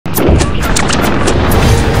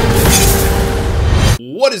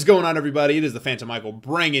What is going on, everybody? It is the Phantom Michael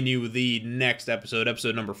bringing you the next episode,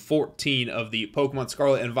 episode number 14 of the Pokemon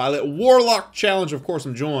Scarlet and Violet Warlocke Challenge. Of course,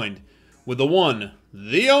 I'm joined with the one,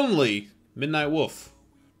 the only, Midnight Wolf.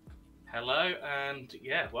 Hello, and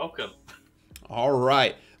yeah, welcome. All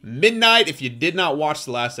right. Midnight, if you did not watch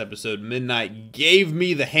the last episode, Midnight gave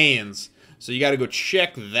me the hands. So you got to go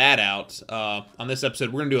check that out. On this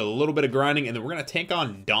episode, we're going to do a little bit of grinding, and then we're going to take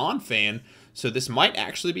on Donphan. So this might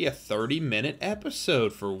actually be a 30-minute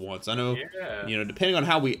episode for once. I know, you know, depending on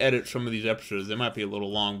how we edit some of these episodes, they might be a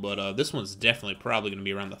little long, but this one's definitely probably going to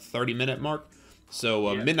be around the 30-minute mark.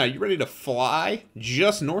 So, Midnight, you ready to fly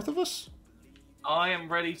just north of us? I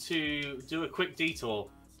am ready to do a quick detour.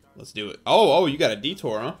 Let's do it. Oh, you got a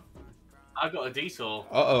detour, huh? I've got a detour.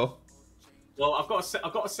 Uh-oh. Well, I've got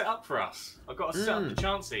to set up for us. I've got to set up the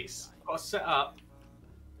chances. I've got to set up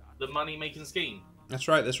the money-making scheme. That's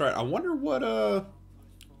right, that's right. I wonder what,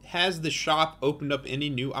 has the shop opened up any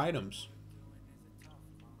new items?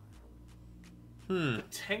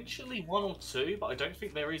 Potentially one or two, but I don't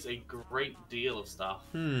think there is a great deal of stuff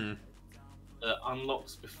that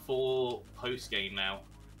unlocks before post-game now.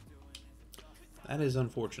 That is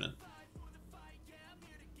unfortunate.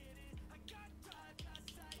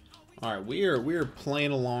 Alright, we are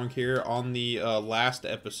playing along here. On the last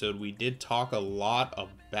episode, we did talk a lot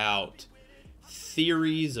about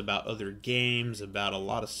theories, about other games, about a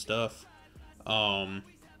lot of stuff.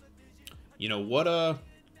 You know what,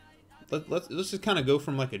 let's just kind of go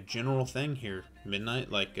from like a general thing here, Midnight.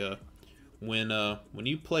 Like when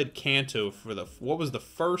you played Kanto for what was the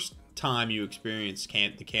first time you experienced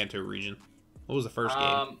the Kanto region? What was the first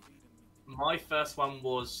game? My first one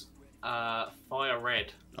was Fire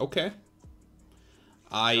Red. Okay.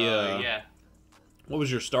 Yeah. What was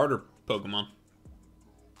your starter Pokemon?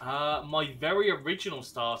 My very original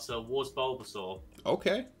starter was Bulbasaur.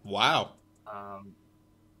 Okay. Wow.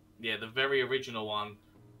 Yeah, the very original one.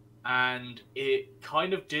 And it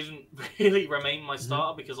kind of didn't really remain my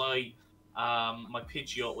starter because my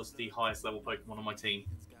Pidgeot was the highest level Pokemon on my team.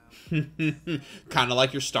 Kind of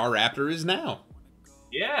like your Staraptor is now.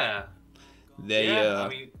 Yeah. I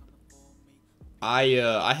mean,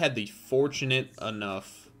 I had the fortunate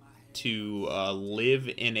enough to live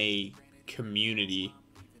in a community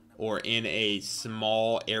or in a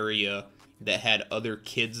small area that had other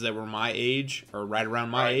kids that were my age or right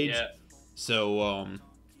around my age. Yeah. So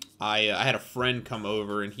I had a friend come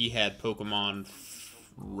over and he had Pokemon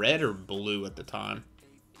Red or Blue at the time.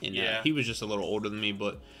 And he was just a little older than me,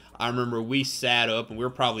 but I remember we sat up and we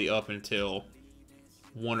were probably up until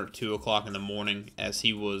 1 or 2 o'clock in the morning as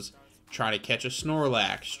he was trying to catch a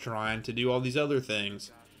Snorlax, trying to do all these other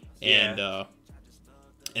things.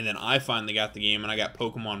 And then I finally got the game and I got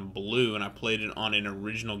Pokemon Blue and I played it on an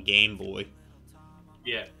original Game Boy.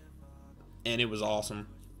 Yeah. And it was awesome.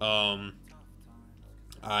 I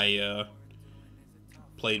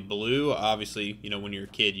played Blue. Obviously, you know, when you're a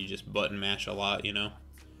kid, you just button mash a lot, you know.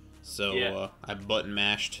 So I button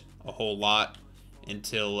mashed a whole lot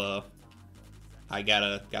until I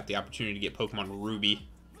got the opportunity to get Pokemon Ruby.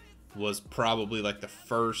 Was probably like the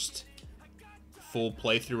first full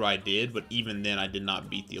playthrough I did, but even then I did not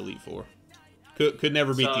beat the Elite Four. Could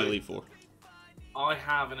never beat the Elite Four. I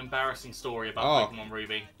have an embarrassing story about Pokemon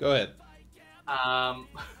Ruby. Go ahead.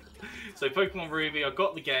 So Pokemon Ruby, I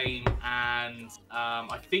got the game, and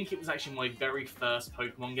I think it was actually my very first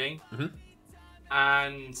Pokemon game.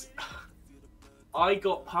 And I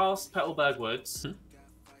got past Petalburg Woods,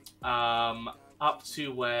 up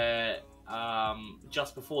to where,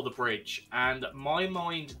 just before the bridge, and my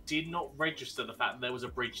mind did not register the fact that there was a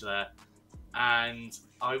bridge there. And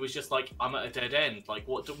I was just like, I'm at a dead end. Like,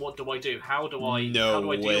 what do I do? How do I deal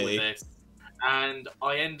with this? And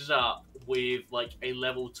I ended up with like a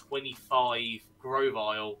level 25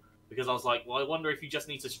 Grovyle because I was like, well, I wonder if you just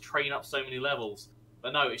need to train up so many levels.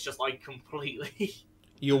 But no, it's just like completely.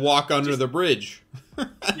 You walk under the bridge.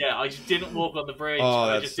 Yeah, I just didn't walk on the bridge. Oh,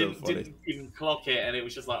 I that's just didn't even clock it, and it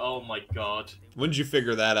was just like, oh my god. When did you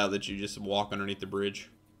figure that out, that you just walk underneath the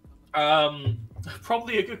bridge?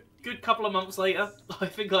 Probably a good couple of months later. I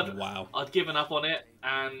think I'd given up on it,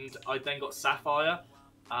 and I then got Sapphire,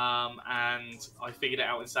 and I figured it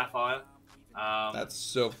out in Sapphire. That's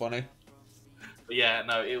so funny. But yeah,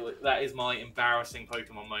 no, that is my embarrassing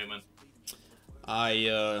Pokemon moment.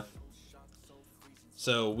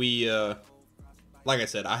 So we, like I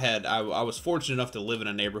said, I was fortunate enough to live in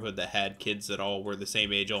a neighborhood that had kids that all were the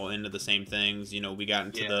same age, all into the same things. You know, we got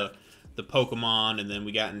into the Pokemon, and then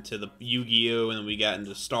we got into the Yu-Gi-Oh, and then we got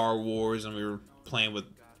into Star Wars, and we were playing with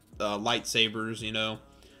lightsabers, you know.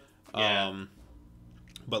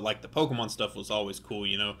 But like the Pokemon stuff was always cool,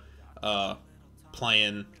 you know.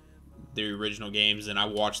 playing the original games, and I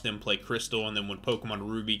watched them play Crystal, and then when Pokemon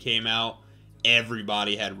Ruby came out,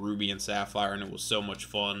 everybody had Ruby and Sapphire, and it was so much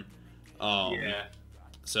fun. Yeah.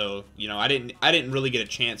 So, you know, I didn't really get a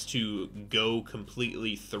chance to go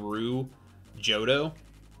completely through Johto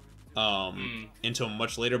until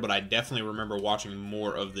much later, but I definitely remember watching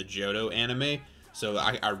more of the Johto anime. So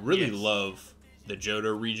I really love the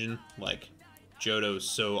Johto region. Like, Johto is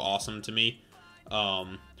so awesome to me.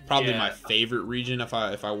 Probably my favorite region if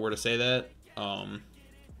I were to say that.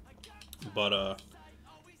 But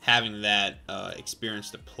having that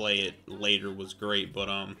experience to play it later was great. But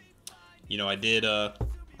you know, I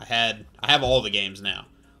have all the games now,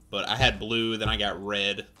 but I had Blue, then I got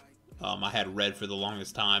Red. I had Red for the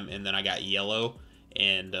longest time, and then I got Yellow,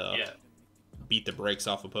 and beat the brakes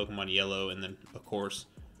off of Pokemon Yellow, and then of course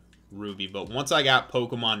Ruby. But once I got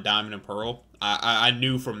Pokemon Diamond and Pearl, I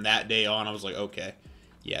knew from that day on, I was like, okay,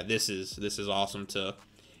 yeah, this is awesome. To,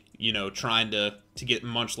 you know, trying to get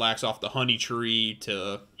Munchlax off the honey tree,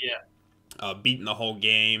 to beating the whole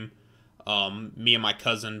game. Me and my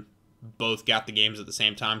cousin both got the games at the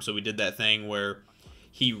same time, so we did that thing where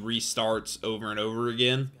he restarts over and over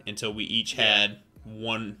again until we each had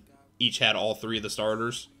all three of the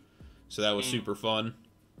starters. So that was super fun.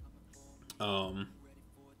 So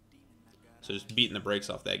just beating the brakes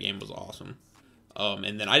off that game was awesome.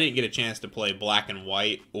 And then I didn't get a chance to play Black and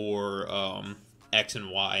White or X and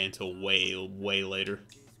Y until way later.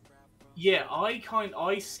 Yeah,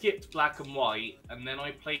 I skipped Black and White, and then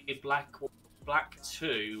I played Black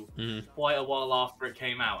 2 quite a while after it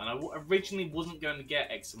came out, and I originally wasn't going to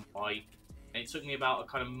get X and Y, and it took me about a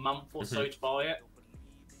kind of month or so to buy it.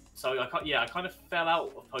 So I kind of fell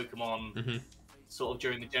out of Pokemon sort of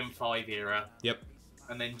during the Gen 5 era. Yep.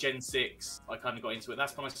 And then Gen 6, I kind of got into it.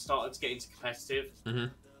 That's when I started to get into competitive.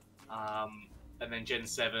 And then Gen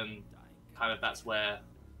 7, kind of that's where...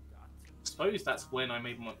 I suppose that's when I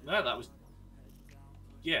made my... No, that was...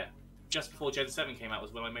 Yeah. Just before Gen 7 came out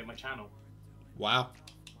was when I made my channel. Wow.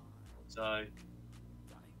 So...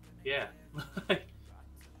 Yeah.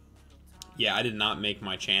 Yeah, I did not make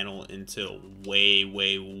my channel until way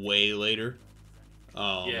later.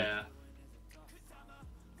 Yeah.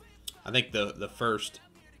 I think the first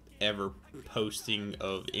ever posting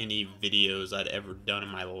of any videos I'd ever done in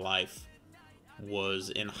my life was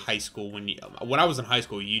in high school. When I was in high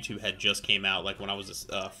school, YouTube had just came out, like when I was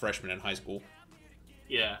a freshman in high school.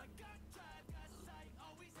 Yeah.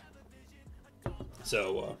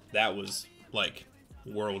 So that was like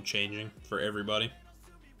world changing for everybody.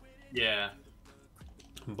 Yeah.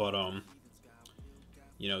 But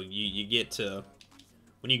you know, you get to,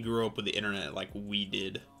 when you grow up with the internet like we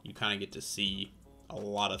did, you kind of get to see a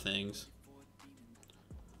lot of things.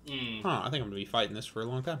 I think I'm gonna be fighting this for a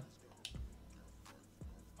long time.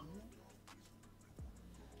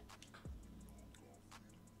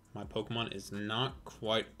 My Pokemon is not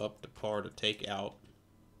quite up to par to take out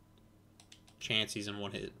Chanseys in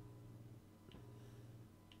one hit.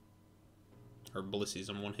 Or Blissies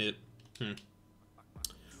in one hit.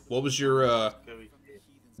 What was your,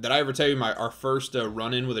 did I ever tell you our first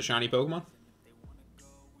run-in with a shiny Pokemon?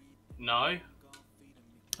 No.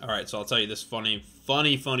 Alright, so I'll tell you this funny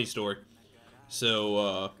story.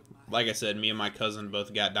 So, like I said, me and my cousin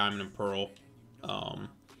both got Diamond and Pearl.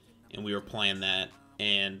 And we were playing that.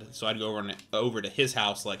 And so I'd go over to his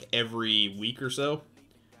house like every week or so.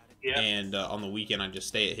 Yeah. And on the weekend, I'd just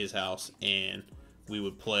stay at his house, and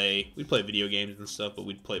we'd play video games and stuff, but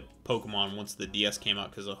we'd play Pokemon once the DS came out,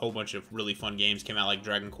 because a whole bunch of really fun games came out, like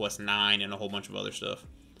Dragon Quest IX and a whole bunch of other stuff.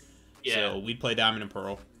 Yeah. So we'd play Diamond and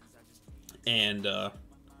Pearl, and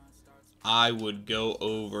I would go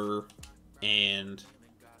over, and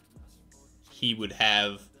he would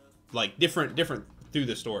have like different through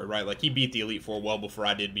the story, right? Like, he beat the Elite Four well before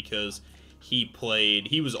I did, because he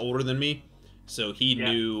was older than me, so he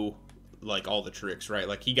knew like all the tricks, right?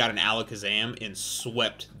 Like, he got an Alakazam and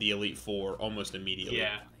swept the Elite Four almost immediately.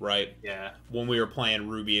 Yeah. Right? Yeah. When we were playing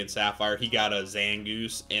Ruby and Sapphire, he got a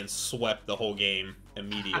Zangoose and swept the whole game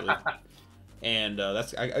immediately. And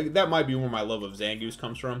that might be where my love of Zangoose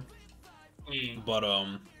comes from. But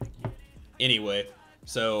anyway,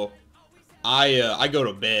 so I go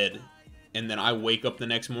to bed, and then I wake up the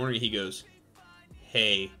next morning, and he goes,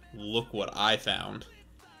 "Hey, look what I found."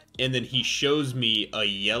 And then he shows me a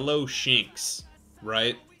yellow Shinx,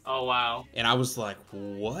 right? Oh, wow. And I was like,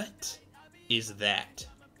 what is that?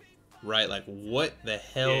 Right? Like, what the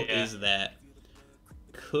hell is that?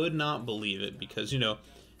 Could not believe it, because, you know,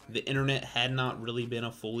 the internet had not really been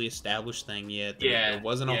a fully established thing yet. There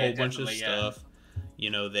wasn't a whole bunch of stuff. You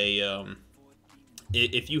know, they,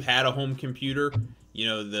 if you had a home computer, you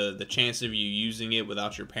know, the chance of you using it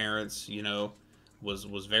without your parents, you know, was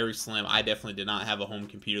very slim. I definitely did not have a home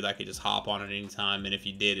computer that I could just hop on at any time, and if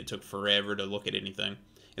you did, it took forever to look at anything.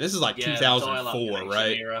 And this is like 2004,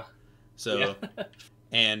 right? Era. So, yeah.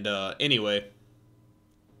 And anyway,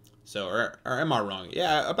 so or am I wrong?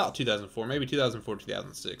 Yeah, about 2004, maybe 2004,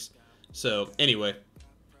 2006. So anyway,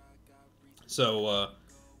 so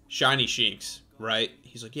Shiny Shinx, right?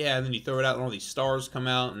 He's like, yeah, and then you throw it out and all these stars come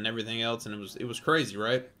out and everything else, and it was crazy,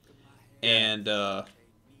 right? And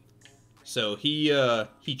so he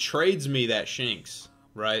trades me that Shinx,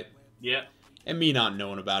 right? Yeah. And me not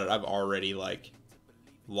knowing about it, I've already like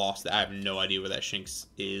lost. I have no idea where that Shinx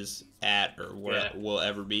is at or where it will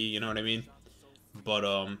ever be. You know what I mean? But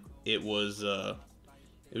it was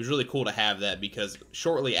really cool to have that, because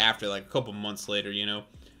shortly after, like a couple months later, you know,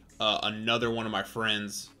 another one of my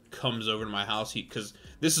friends comes over to my house. Because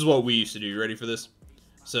this is what we used to do. You ready for this?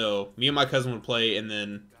 So me and my cousin would play, and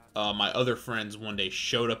then my other friends one day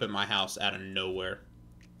showed up at my house out of nowhere,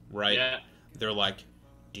 right? Yeah. They're like,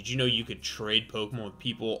 did you know you could trade Pokemon with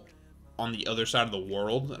people on the other side of the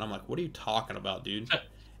world? And I'm like, what are you talking about, dude?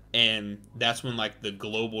 And that's when like the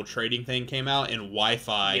global trading thing came out, and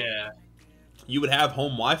Wi-Fi. Yeah. You would have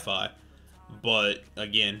home Wi-Fi, but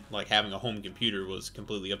again, like having a home computer was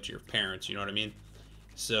completely up to your parents. You know what I mean?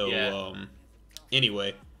 So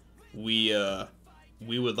anyway, we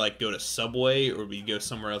would like go to Subway, or we'd go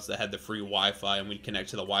somewhere else that had the free Wi-Fi, and we'd connect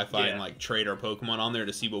to the Wi-Fi and like trade our Pokemon on there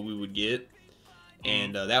to see what we would get.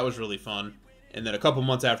 And that was really fun. And then a couple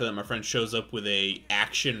months after that, my friend shows up with a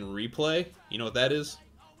action replay. You know what that is?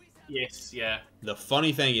 Yes, yeah. The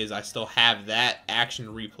funny thing is, I still have that action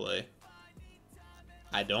replay.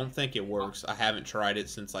 I don't think it works. I haven't tried it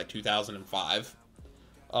since like 2005.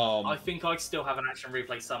 I think I still have an action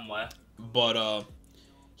replay somewhere. But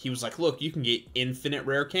he was like, look, you can get infinite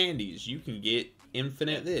rare candies. You can get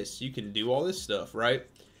infinite this. You can do all this stuff, right?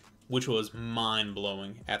 Which was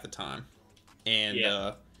mind-blowing at the time. And,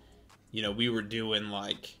 you know, we were doing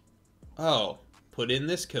like, oh, put in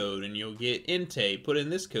this code and you'll get Entei. Put in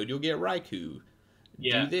this code, you'll get Raikou.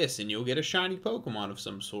 Do this and you'll get a shiny Pokemon of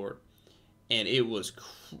some sort. And it was,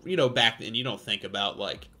 you know, back then you don't think about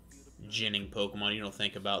like ginning Pokemon. You don't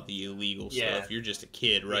think about the illegal stuff. You're just a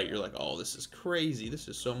kid, right? You're like, oh, this is crazy. This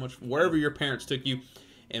is so much. Wherever your parents took you.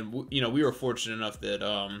 And, you know, we were fortunate enough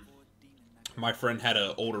that my friend had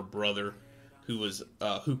an older brother who was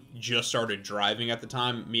who just started driving at the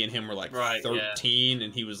time. Me and him were like 13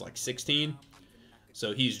 and he was like 16.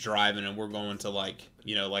 So he's driving and we're going to like,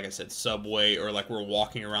 you know, like I said, Subway, or like we're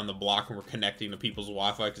walking around the block and we're connecting to people's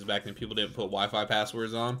Wi-Fi, because back then people didn't put Wi-Fi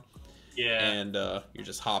passwords on. Yeah. And you're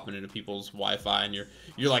just hopping into people's Wi-Fi, and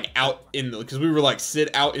you're like out in the, because we were like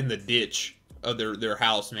sit out in the ditch of their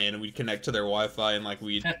house, man, and we'd connect to their Wi-Fi, and like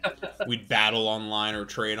we'd battle online or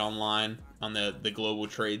trade online on the global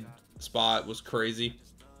trade spot. It was crazy.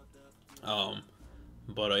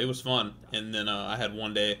 But it was fun. And then I had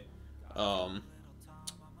one day,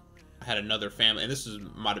 I had another family, and this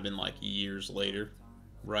might have been like years later,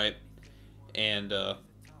 right? And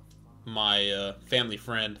my family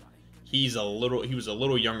friend, he was a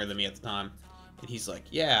little younger than me at the time, and he's like,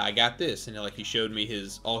 yeah, I got this, and like he showed me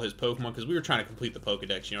all his Pokemon, because we were trying to complete the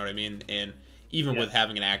Pokedex, you know what I mean? And even with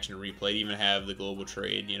having an action replay, even have the global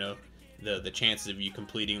trade, you know, the chances of you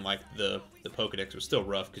completing like the Pokedex was still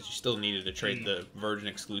rough, because you still needed to trade the Virgin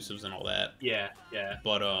exclusives and all that. Yeah.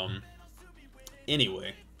 But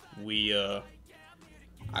anyway, we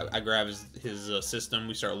I grabbed his system,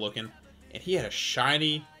 we started looking, and he had a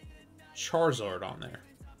shiny Charizard on there.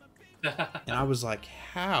 And I was like,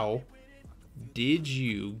 how did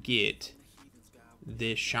you get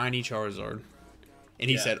this shiny Charizard? And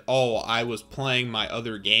he said, oh, I was playing my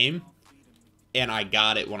other game, and I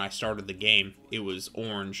got it when I started the game. It was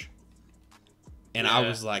orange. And I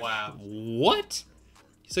was like, wow. What?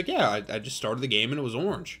 He's like, yeah, I just started the game and it was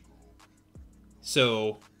orange.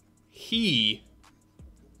 So he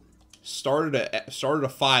started a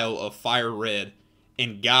file of Fire Red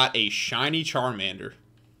and got a shiny Charmander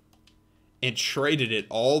and traded it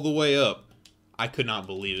all the way up. I could not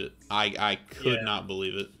believe it. I could not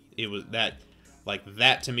believe it. It was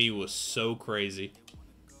that to me was so crazy.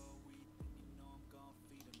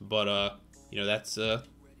 But you know, that's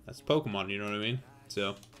Pokemon, you know what I mean?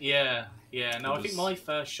 So yeah. No, I think my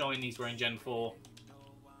first shinies were in Gen 4.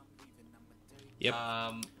 Yep.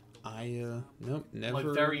 Nope, never.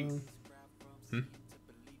 My very.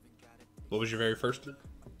 What was your very first?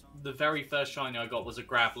 The very first shiny I got was a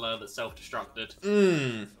Graveler that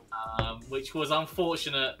self-destructed. Which was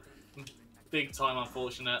unfortunate. Big time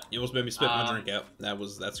unfortunate. You almost made me spit my drink out.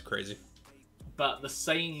 That's crazy. but the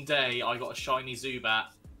same day I got a shiny Zubat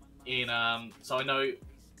in. So I know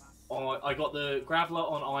I got the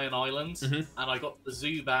Graveler on Iron Island, and I got the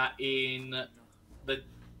Zubat in the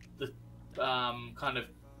kind of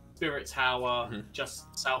Spirit Tower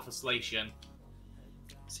just south of Slation.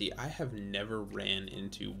 See, I have never ran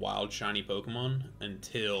into wild shiny Pokemon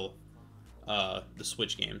until the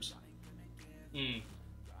Switch games.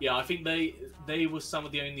 Yeah, I think they were some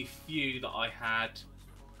of the only few that I had.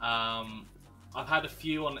 I've had a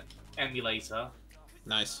few on emulator.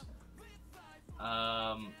 Nice.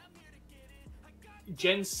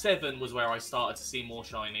 Gen 7 was where I started to see more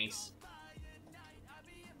shinies.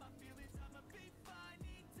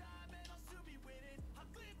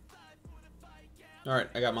 Alright,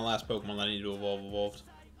 I got my last Pokemon that I need to evolved.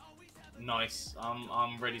 Nice.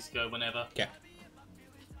 I'm ready to go whenever. Okay.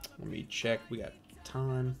 Let me check. We got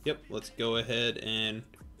time. Yep, let's go ahead and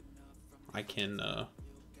I can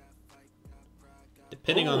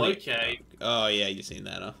depending on the... okay. Oh yeah, you seen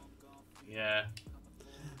that, huh? Yeah.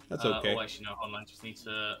 That's okay. Oh, actually no, hold on. I just need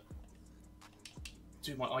to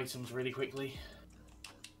do my items really quickly.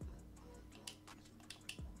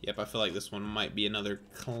 Yep, I feel like this one might be another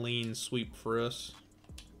clean sweep for us.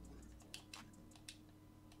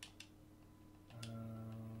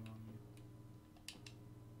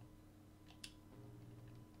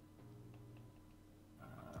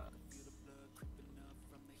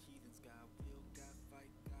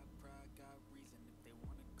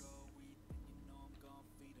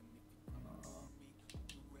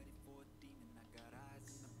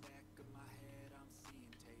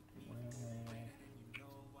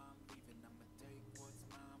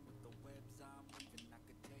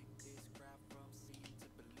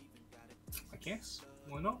 Guess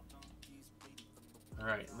why not? All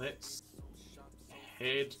right, let's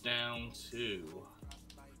head down to.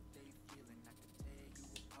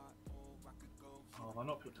 Oh, have I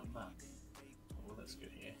not picked up that? Oh, that's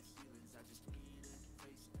good here.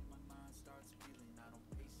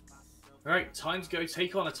 All right, time to go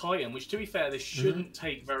take on a Titan. Which, to be fair, this shouldn't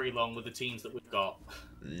take very long with the teams that we've got.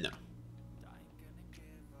 No.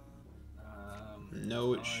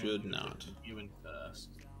 No, it should not. You in first.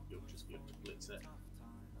 You'll just be able to blitz it.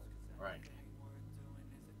 Right.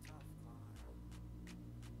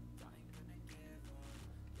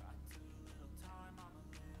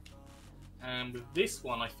 And with this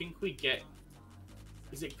one, I think we get...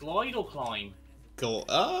 Is it Glide or Climb?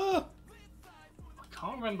 I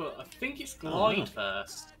can't remember. I think it's Glide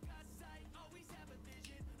first.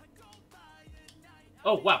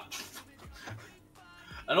 Oh, wow.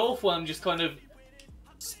 An Orph Worm just kind of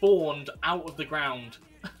spawned out of the ground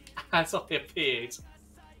as I appeared.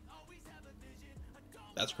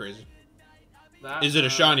 That's crazy. That, is it a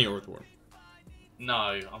shiny Orthworm?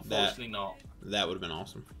 No, unfortunately not. That would have been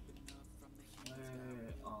awesome.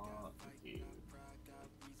 Where are you?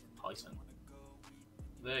 Tyson.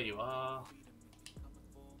 There you are.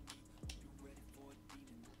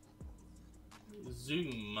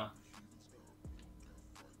 Zoom.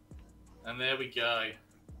 And there we go. I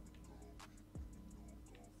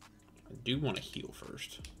do want to heal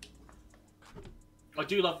first. I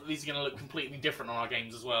do love that these are going to look completely different on our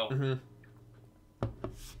games as well.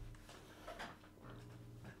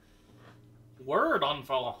 Word on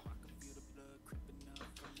fall.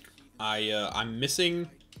 I'm missing.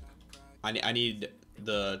 I need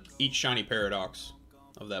each shiny paradox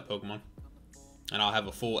of that Pokemon, and I'll have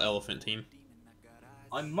a full elephant team.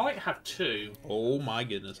 I might have two. Oh my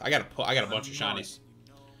goodness! I got a bunch of shinies.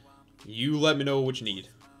 You let me know what you need.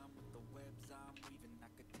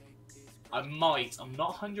 I might. I'm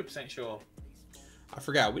not 100% sure. I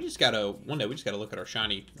forgot. One day we just gotta look at our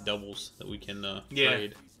shiny doubles that we can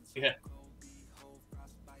trade. Yeah.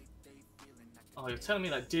 Oh, you're telling me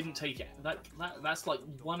that didn't take it? That's like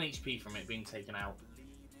 1 HP from it being taken out.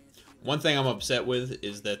 One thing I'm upset with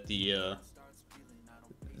is that the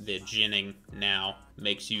ginning now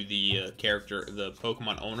makes you the the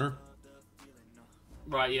Pokemon owner.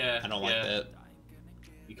 Right. Yeah. I don't like that.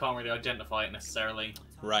 You can't really identify it necessarily.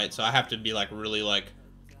 Right. So I have to be really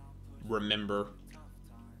remember.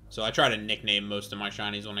 So I try to nickname most of my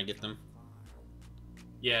shinies when I get them.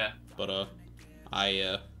 Yeah. But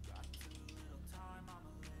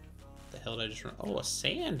the hell did I just run? Oh, a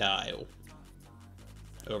Sandile.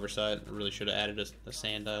 Oversight. I really should have added a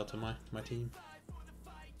Sandile to my team.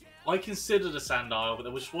 I considered a Sandile, but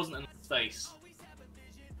there just wasn't enough space.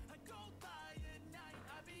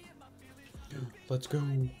 Let's go.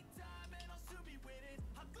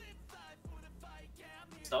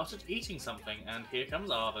 Started eating something, and here comes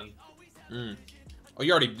Arven. Oh,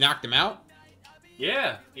 you already knocked him out?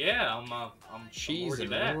 Yeah, I'm cheese already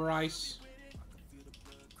and there. rice.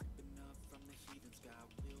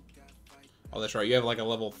 Oh, that's right. You have like a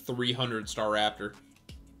level 300 Staraptor.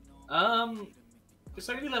 It's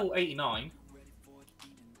only level 89.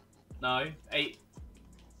 No, 8.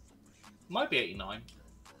 Might be 89.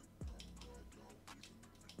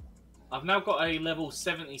 I've now got a level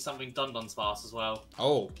 70-something Dunsparce as well.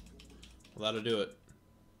 Oh, well, that'll do it.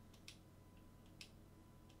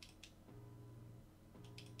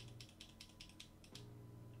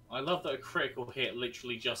 I love that a critical hit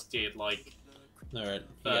literally just did, like, Alright,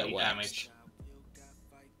 30 damage.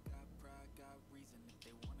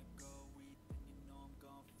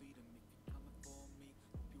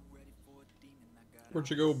 Where'd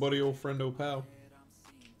you go, buddy, old friend, old pal?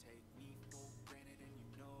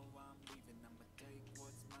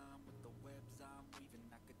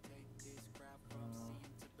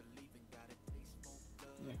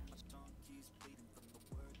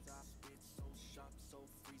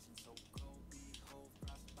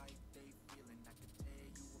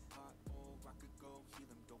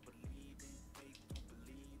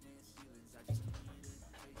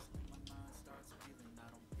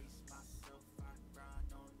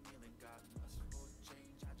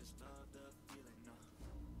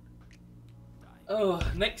 Oh,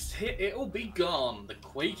 next hit, it'll be gone. The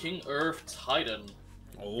Quaking Earth Titan.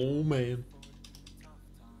 Oh, man.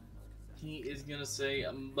 He is gonna say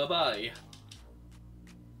bye-bye.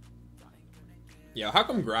 Yeah, how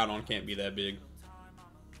come Groudon can't be that big?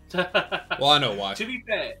 Well, I know why. To be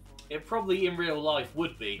fair, it probably in real life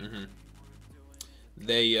would be. Mm-hmm.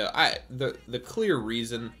 The clear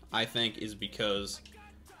reason, I think, is because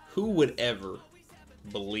who would ever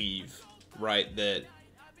believe, right, that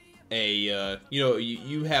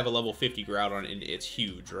you have a level 50 Groudon and it's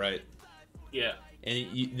huge, right? Yeah. And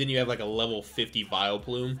then you have like a level 50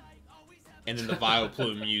 Vileplume, and then the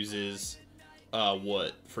Vileplume uses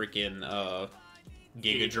Giga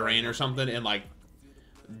Drain or something, and like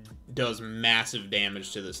does massive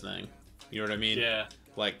damage to this thing. You know what I mean? Yeah.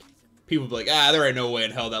 Like, people be like, there ain't no way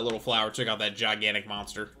in hell that little flower took out that gigantic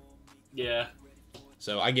monster. Yeah.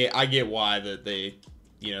 So I get why that they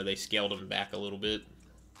scaled him back a little bit.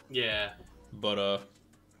 Yeah. But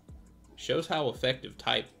shows how effective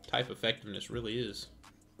type effectiveness really is.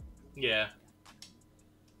 Yeah.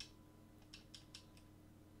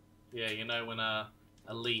 Yeah, you know when a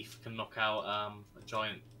leaf can knock out a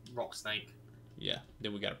giant rock snake. Yeah,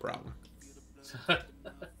 then we got a problem.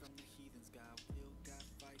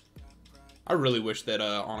 I really wish that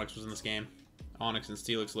Onix was in this game. Onix and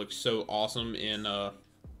Steelix look so awesome in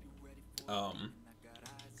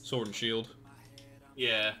Sword and Shield.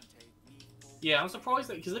 Yeah. Yeah, I'm surprised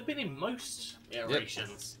that because they've been in most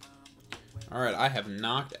iterations. Yep. Alright, I have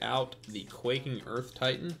knocked out the Quaking Earth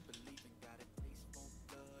Titan.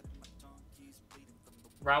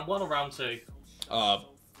 Round 1 or round 2?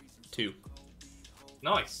 2.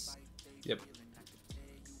 Nice. Yep.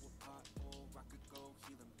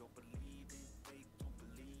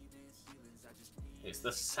 It's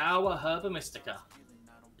the Sour Herba Mystica.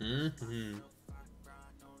 Mm-hmm.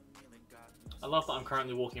 I love that I'm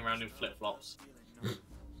currently walking around in flip-flops.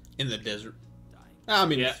 In the desert. I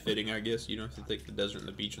mean, yeah. It's fitting, I guess. You don't have to think the desert and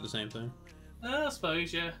the beach are the same thing. I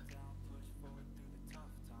suppose, yeah.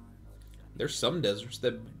 There's some deserts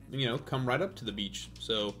that, come right up to the beach.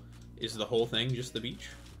 So, is the whole thing just the beach?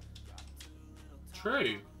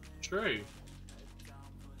 True. True.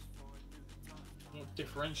 What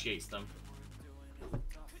differentiates them?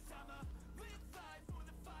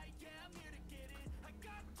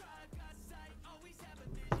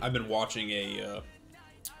 I've been watching he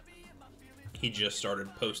just started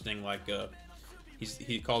posting, like,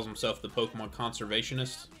 he calls himself the Pokemon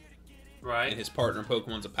Conservationist. Right. And his partner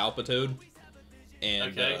Pokemon's a Palpitoad.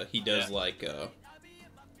 And okay. He does,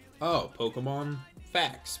 Pokemon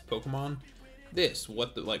facts, Pokemon this,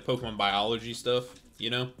 like Pokemon biology stuff,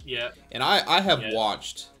 Yeah. And I have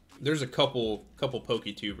watched, there's a couple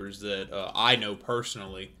PokeTubers that I know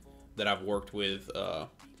personally that I've worked with.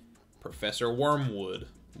 Professor Wormwood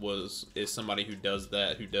is somebody who does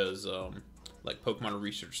that, who does like Pokemon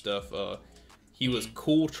research stuff. He was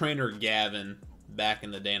Cool Trainer Gavin back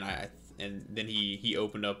in the day, and then he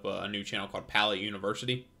opened up a new channel called Palette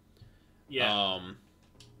University. Yeah.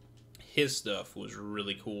 His stuff was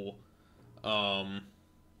really cool. That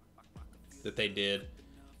they did.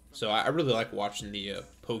 So I really like watching the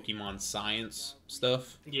Pokemon science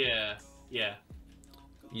stuff. Yeah. Yeah.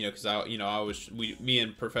 Because me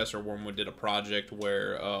and Professor Wormwood did a project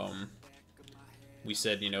where we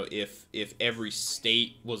said, if every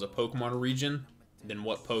state was a Pokemon region, then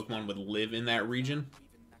what Pokemon would live in that region.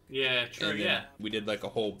 Yeah, true, yeah. We did like a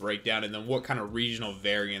whole breakdown, and then what kind of regional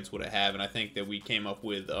variants would it have, and I think that we came up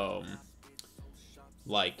with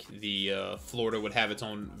like the Florida would have its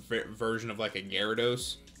own version of like a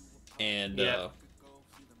Gyarados, and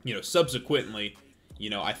you know, subsequently, you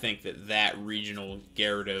know, I think that regional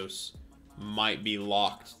Gyarados might be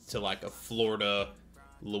locked to like a Florida,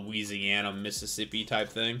 Louisiana, Mississippi type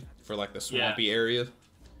thing for like the swampy area.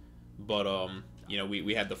 But you know,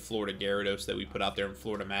 we had the Florida Gyarados that we put out there in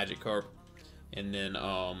Florida Magikarp, and then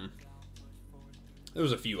there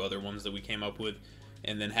was a few other ones that we came up with,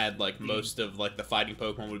 and then had like most of like the fighting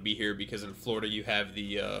Pokemon would be here, because in Florida you have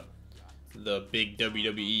the big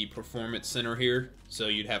WWE Performance Center here, so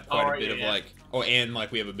you'd have quite a bit of like, oh, and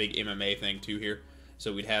like we have a big MMA thing too here,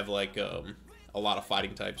 so we'd have like a lot of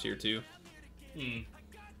fighting types here too.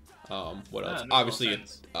 What else?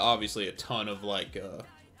 Obviously a ton of like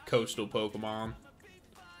coastal Pokemon.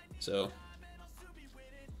 So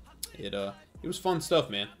it was fun stuff,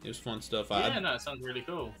 man. It was fun stuff. Yeah, no, it sounds really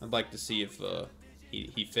cool. I'd like to see if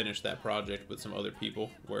he finished that project with some other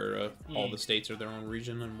people, where all the states are their own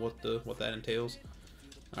region, and what that entails.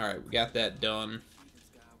 All right, we got that done.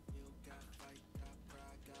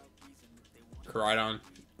 Koraidon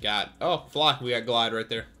got Fly. We got Glide right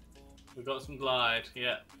there. We got some Glide,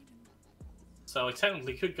 yeah. So I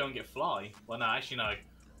technically could go and get Fly. Well, no, actually no.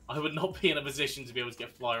 I would not be in a position to be able to get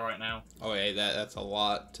Fly right now. Oh, yeah, that's a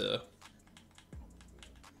lot to...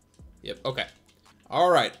 Yep, okay. All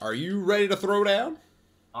right, are you ready to throw down?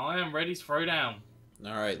 I am ready to throw down.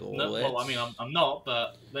 All right, well, I mean, I'm not,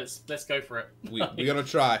 but let's go for it. We're gonna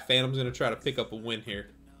try. Phantom's gonna try to pick up a win here.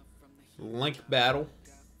 Link battle.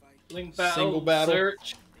 Single battle.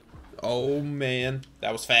 Search. Oh man,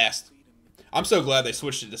 that was fast. I'm so glad they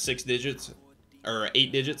switched it to 6 digits or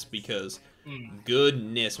 8 digits, because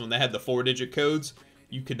goodness, when they had the 4-digit codes,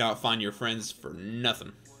 you could not find your friends for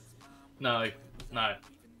nothing. No.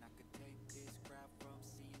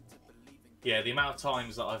 Yeah, the amount of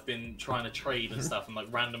times that I've been trying to trade and stuff, and like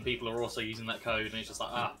random people are also using that code, and it's just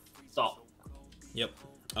like, stop. Yep.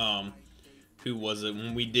 Who was it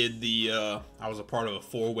when we did the? I was a part of a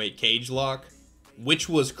 4-way cage lock, which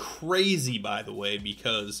was crazy, by the way,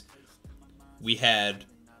 because we had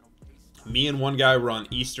me and one guy were on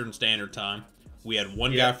Eastern Standard Time. We had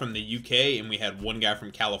one guy from the UK, and we had one guy from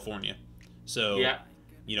California. So,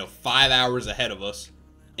 you know, 5 hours ahead of us,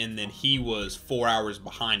 and then he was 4 hours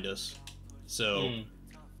behind us. So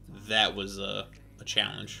that was a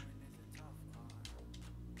challenge.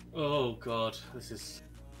 Oh god, this is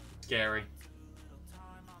scary.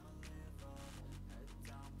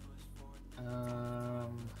 I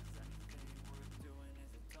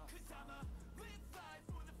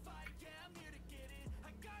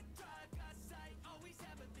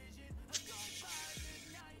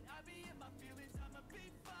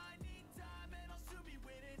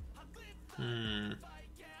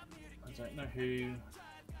don't know who.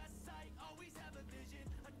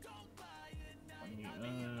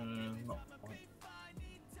 Not quite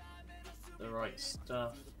the right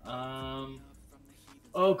stuff.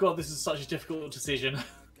 Oh god, this is such a difficult decision.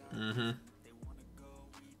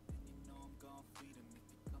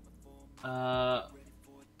 I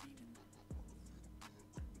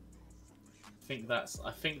think that's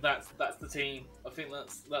the team. I think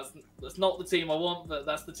that's not the team I want, but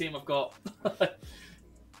that's the team I've got.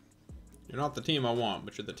 You're not the team I want,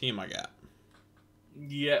 but you're the team I got.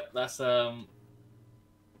 Yep, that's I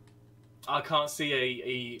can't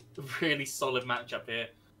see a really solid matchup here.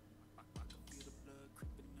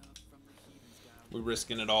 We're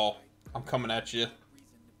risking it all. I'm coming at you.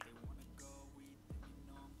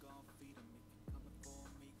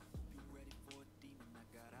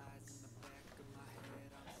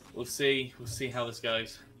 We'll see. We'll see how this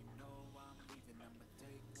goes.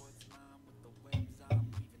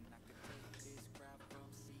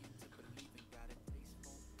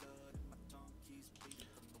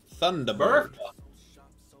 Thunderbird.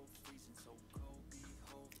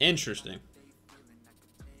 Interesting.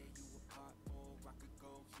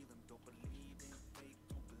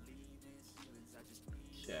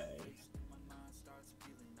 Okay.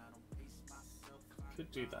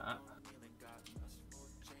 Could do that.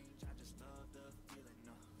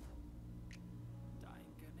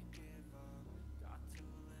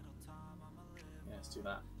 Yeah, let's do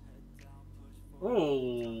that.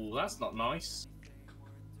 Oh, that's not nice.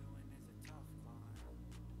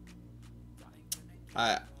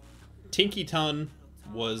 Tinky Ton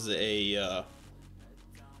was an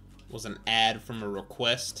ad from a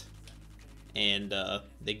request, and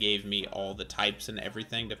they gave me all the types and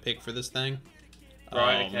everything to pick for this thing.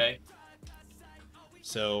 Right. Okay.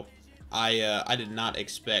 So I did not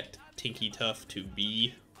expect Tinky Tough to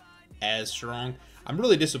be as strong. I'm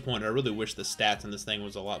really disappointed. I really wish the stats in this thing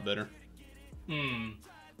was a lot better.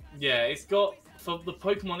 Yeah, it's got, for the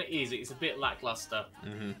Pokemon it's a bit lackluster.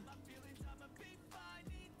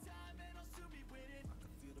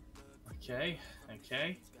 Okay,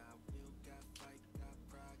 okay.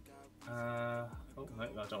 Oh, no, I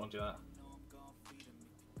don't want to do that.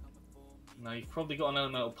 No, you've probably got an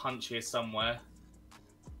elemental punch here somewhere.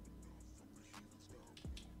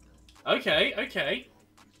 Okay, okay.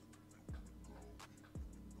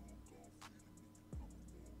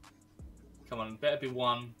 Come on, better be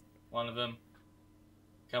one of them.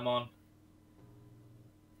 Come on.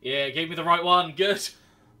 Yeah, gave me the right one. Good.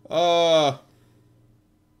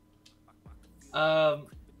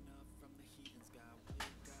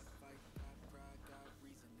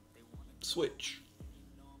 Switch.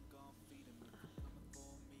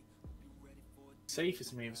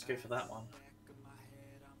 Safest move, let's go for that one.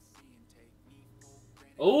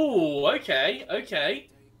 Oh, okay, okay.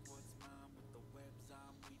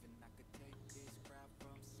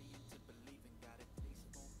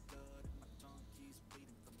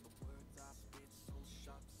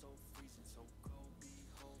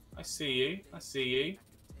 I see you, I see you.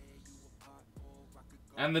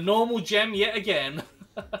 And the normal gem yet again.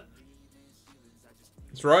 That's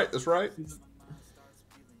right, that's right.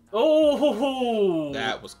 Oh!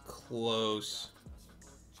 That was close.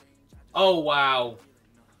 Oh, wow.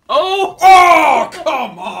 Oh! Oh,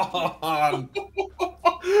 come on!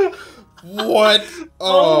 What?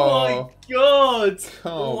 Oh my god!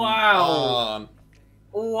 Come wow! on.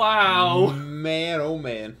 Wow! Man, oh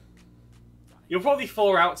man. You're probably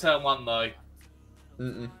 4 out turn 1 though.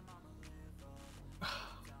 Mm-mm.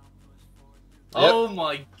 Oh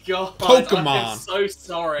my god! Pokemon! I'm so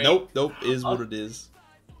sorry. Nope, nope, is what it is.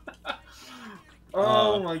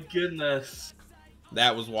 Oh my goodness.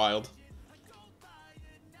 That was wild.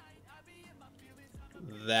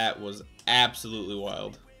 That was absolutely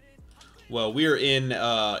wild. Well, we're in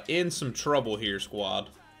some trouble here, squad.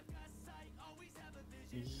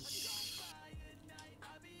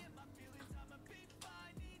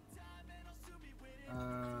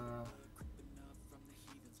 Am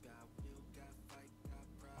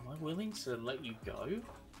I willing to let you go?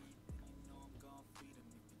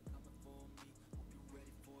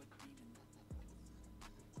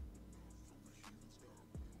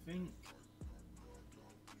 I think...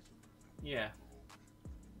 Yeah.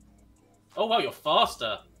 Oh wow, you're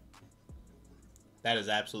faster. That is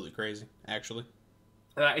absolutely crazy, actually.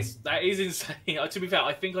 That is insane. To be fair,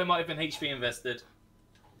 I think I might have been HP invested.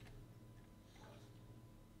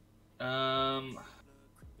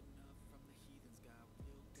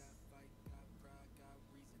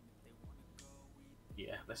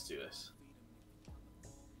 Yeah, let's do this.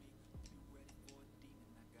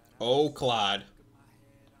 Oh, Clyde.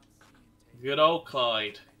 Good old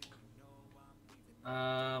Clyde.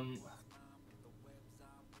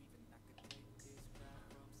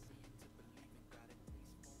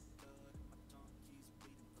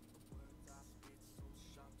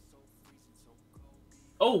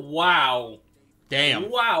 Oh, wow. Damn.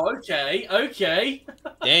 Wow, okay, okay.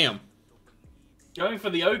 Damn. Going for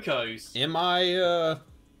the Okos. Am I,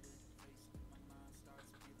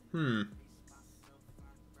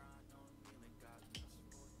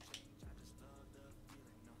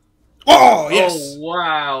 Oh, yes! Oh,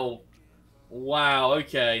 wow. Wow,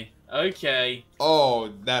 okay. Okay.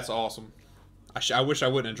 Oh, that's awesome. I wish I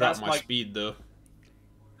wouldn't have dropped That's my speed, though.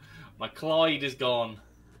 My Clyde is gone.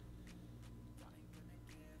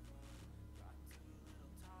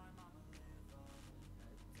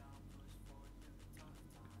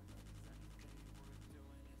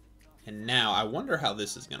 And now, I wonder how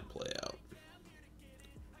this is going to play out.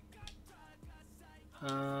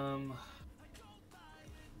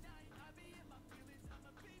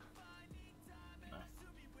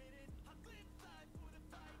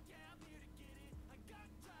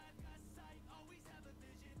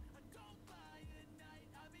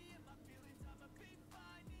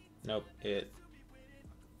 No. Nope, Okay.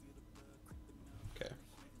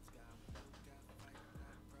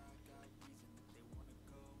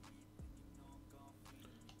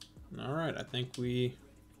 Alright, I think we...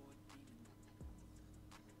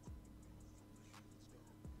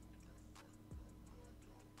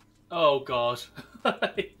 Oh, God.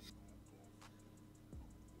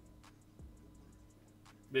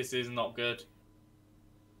 This is not good.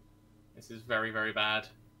 This is very, very bad.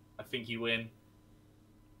 I think you win.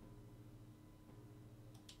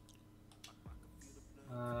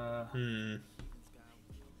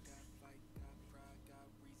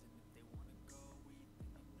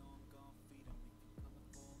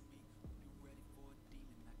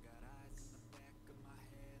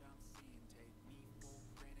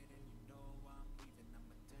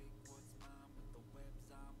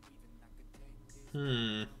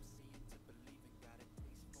 Hmm.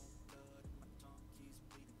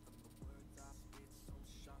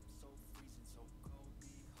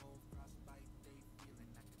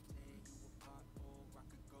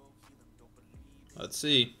 Let's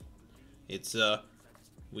see. It's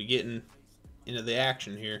we getting into the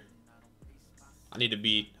action here. I need to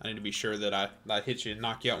be sure that I hit you and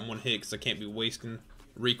knock you out in one hit, because I can't be wasting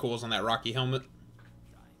recoils on that Rocky helmet.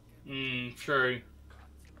 True.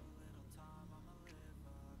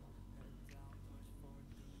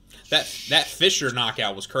 That Fisher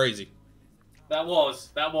knockout was crazy. That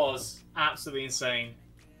was absolutely insane.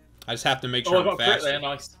 I just have to make sure I I'm got a crit faster. there,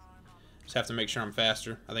 nice. Just have to make sure I'm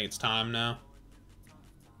faster. I think it's time now.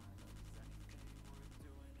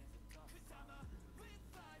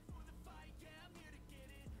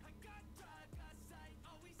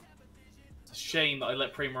 It's a shame that I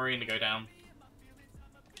let Primarina go down.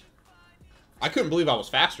 I couldn't believe I was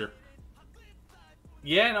faster.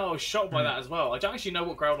 Yeah, no, I was shocked by that as well. I don't actually know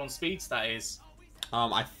what Groudon speed stat is.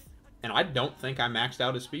 I don't think I maxed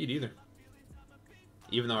out his speed either.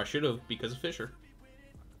 Even though I should have, because of Fisher.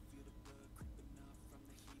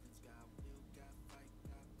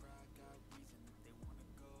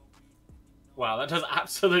 Wow, that does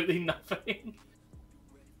absolutely nothing.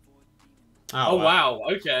 Oh wow.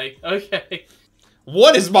 Okay.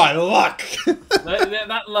 What is my luck?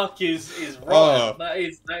 that luck is right.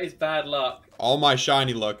 That is bad luck. All my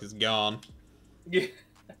shiny luck is gone. Yeah.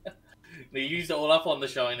 They used it all up on the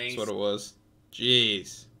shinies. That's what it was.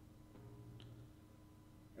 Jeez.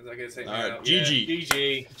 Is that gonna take me Alright, out? GG.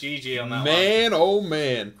 Yeah, GG on that one. Man, oh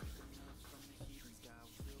man.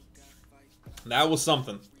 That was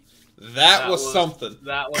something. That was something.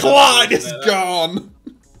 Clyde is gone!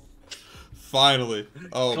 Finally.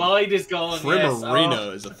 Oh, Clyde is gone.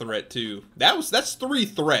 Primarina is a threat too. That's 3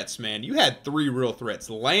 threats, man. You had 3 real threats.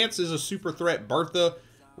 Lance is a super threat. Bertha,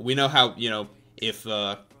 we know how, if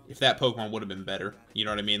that Pokemon would have been better, you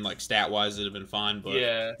know what I mean? Like stat-wise, it'd have been fine.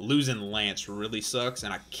 But losing Lance really sucks,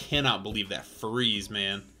 and I cannot believe that freeze,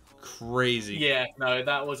 man. Crazy. Yeah, no,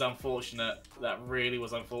 that was unfortunate. That really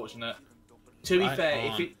was unfortunate. To be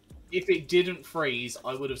fair, if it didn't freeze,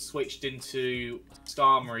 I would have switched into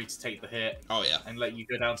Skarmory to take the hit. Oh yeah, and let you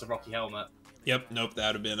go down to Rocky Helmet. Yep. Nope.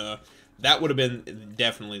 That would have been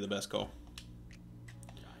definitely the best call.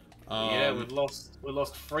 Yeah, we've lost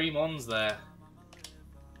 3 Mons there.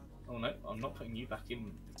 Oh no, I'm not putting you back in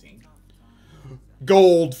the team.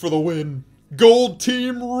 Gold for the win. Gold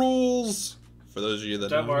team rules. For those of you that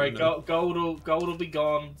don't worry, gold will be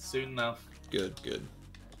gone soon enough. Good.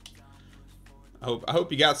 I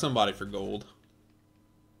hope you got somebody for gold.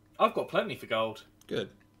 I've got plenty for gold. Good.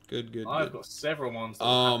 I've got several ones.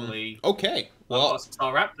 That okay. Well, I've got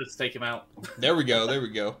Staraptor to take him out. There we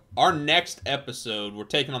go. Our next episode, we're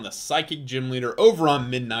taking on the Psychic Gym Leader over on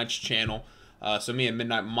Midnight's channel. So me and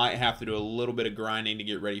Midnight might have to do a little bit of grinding to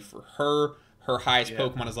get ready for her. Her highest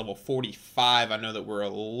Pokemon is level 45. I know that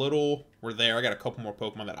we're there. I got a couple more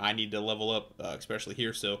Pokemon that I need to level up, especially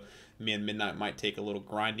here. So me and Midnight might take a little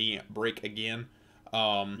grinding break again.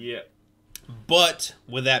 But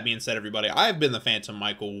with that being said, everybody, I have been the Phantom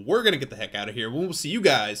Michael. We're going to get the heck out of here. We'll see you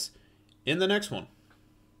guys in the next one.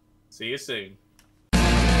 See you soon.